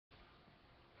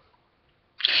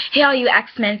Hey, all you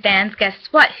X-Men fans, guess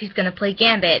what? Who's gonna play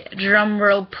Gambit?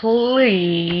 Drumroll,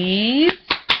 please.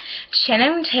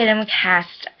 Channing Tatum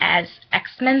cast as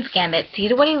X-Men's Gambit.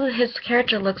 See what his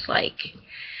character looks like.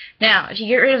 Now, if you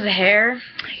get rid of the hair,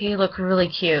 he look really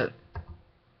cute.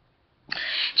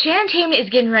 Channing Tatum is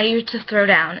getting ready to throw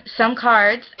down some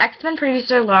cards. X-Men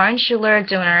producer Lauren Schuler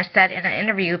Donor said in an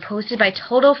interview posted by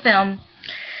Total Film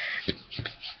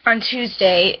on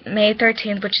Tuesday, May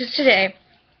 13th, which is today,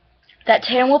 that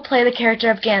Tatum will play the character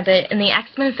of Gambit in the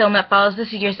X-Men film that follows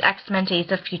this year's X-Men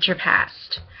Days of Future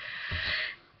Past.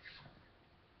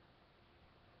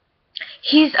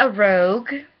 He's a rogue,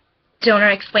 Donor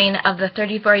explained of the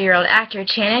 34-year-old actor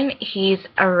Channing. He's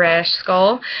a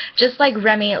rascal, just like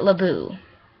Remy LeBeau.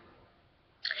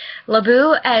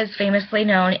 LeBeau, as famously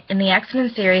known in the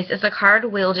X-Men series, is a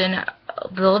card-wielding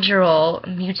Vilgerol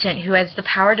mutant who has the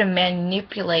power to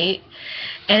manipulate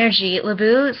energy.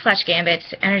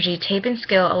 LeBeau/Gambit's energy tape and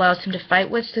skill allows him to fight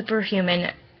with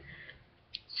superhuman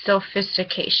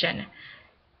sophistication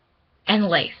and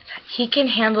life. He can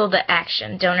handle the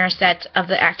action, Donor said of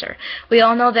the actor. We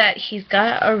all know that he's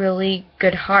got a really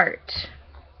good heart.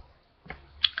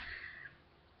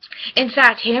 In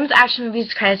fact, Tatum's action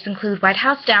movies credits include White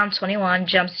House Down, 21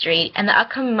 Jump Street, and the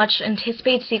upcoming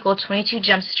much-anticipated sequel, 22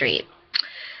 Jump Street.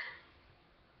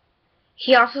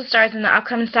 He also stars in the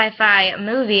upcoming sci-fi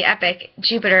movie epic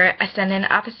Jupiter Ascending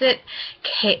opposite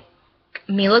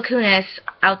Mila Kunis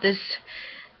out this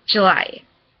July.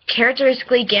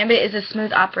 Characteristically, Gambit is a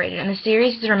smooth operator, and the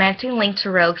series is romantically linked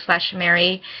to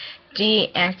Rogue/Mary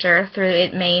D. actor, through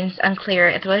it remains unclear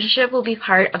if the relationship will be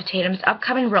part of Tatum's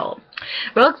upcoming role.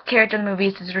 Rogue's character in the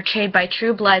movies is portrayed by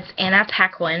True Blood's Anna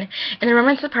Paquin. In the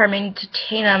romance department,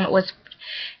 Tatum was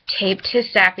taped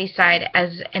his sappy side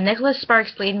as a Nicholas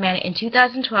Sparks lead man in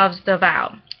 2012's The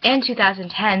Vow and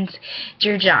 2010's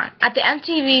Dear John. At the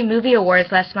MTV Movie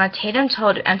Awards last month, Tatum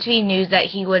told MTV News that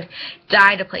he would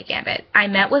die to play Gambit. I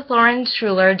met with Lauren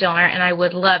Schuler Donor and I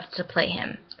would love to play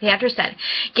him. The actor said,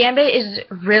 Gambit is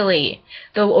really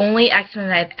the only X-Men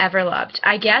that I've ever loved.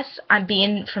 I guess I'm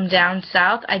being from down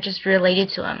south, I just related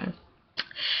to him.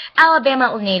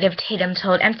 Alabama native Tatum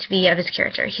told MTV of his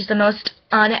character. He's the most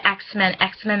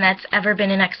un-X-Men that's ever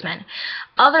been in X-Men.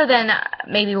 Other than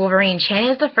maybe Wolverine, Channing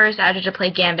is the first actor to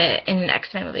play Gambit in an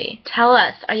X-Men movie. Tell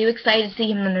us, are you excited to see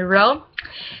him in the role?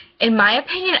 In my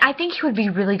opinion, I think he would be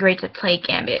really great to play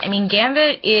Gambit. I mean,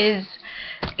 Gambit is...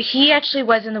 He actually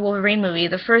was in the Wolverine movie,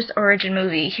 the first origin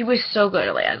movie. He was so good.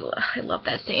 I love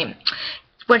that scene.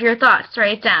 What are your thoughts?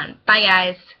 Write it down. Bye,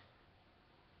 guys.